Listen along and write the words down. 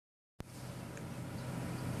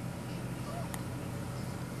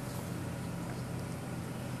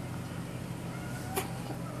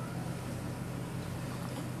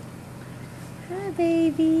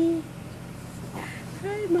baby.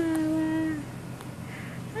 Hi, Mama.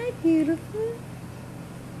 Hi, beautiful.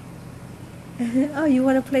 Oh, you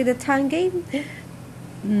want to play the tongue game?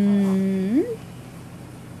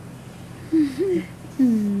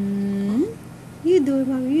 You do it,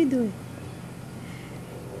 Mommy. You do it.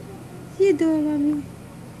 You do it, Mommy.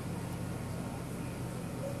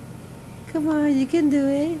 Come on, you can do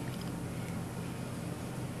it.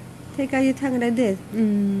 Take out your tongue like this.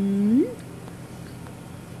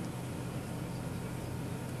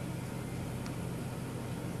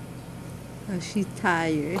 Oh, she's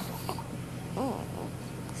tired.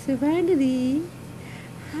 Serenity.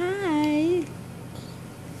 Hi.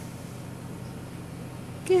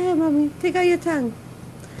 Go ahead, Mommy. Take out your tongue.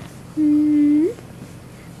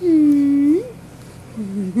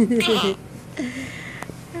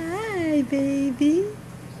 Hi, baby.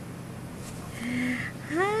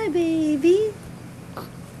 Hi, baby.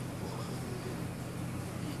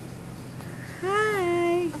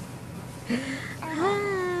 Hi.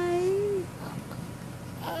 Hi.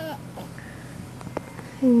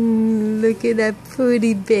 Look at that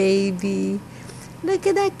pretty baby. Look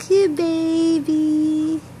at that cute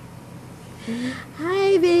baby.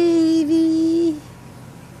 Hi, baby.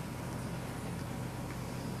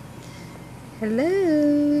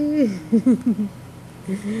 Hello.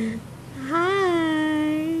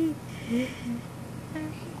 Hi.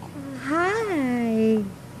 Hi.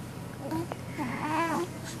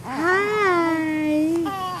 Hi.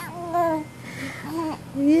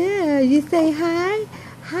 Yeah, you say hi.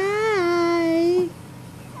 Hi.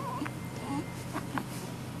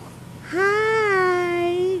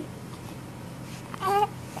 Hi.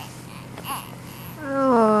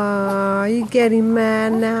 Oh, you getting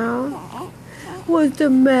mad now? What's the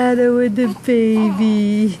matter with the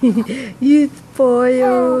baby? You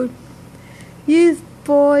spoiled. You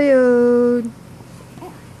spoiled.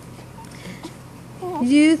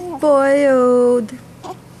 You spoiled.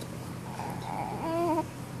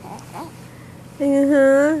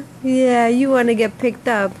 Yeah, you want to get picked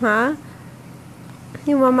up, huh?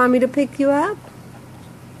 You want Mommy to pick you up?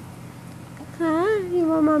 Huh? You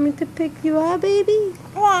want Mommy to pick you up, baby?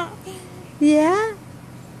 Yeah?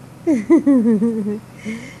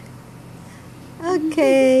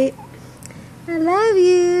 Okay. I love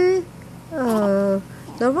you. Oh,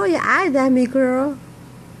 don't roll your eyes at me, girl.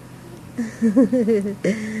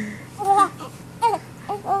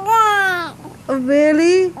 Oh,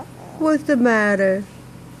 really? What's the matter?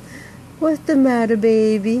 What's the matter,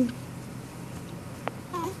 baby?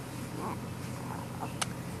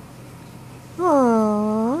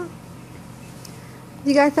 Oh,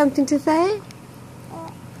 you got something to say?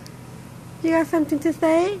 You got something to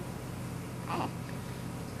say?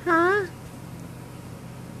 Huh?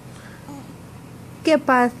 ¿Qué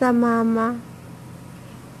pasa, mamá?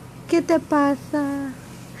 ¿Qué te pasa?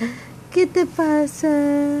 ¿Qué te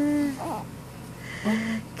pasa?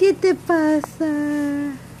 ¿Qué te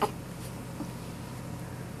pasa?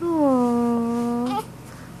 Oh.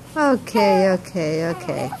 Okay.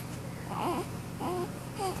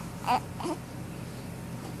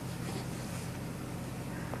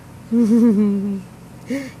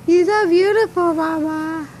 You're so beautiful,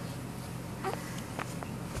 Mama.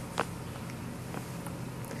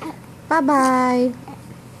 Bye-bye.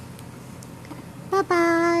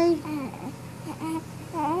 Bye-bye.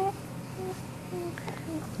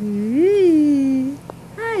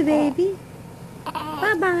 Hi, baby.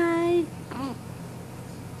 Bye-bye.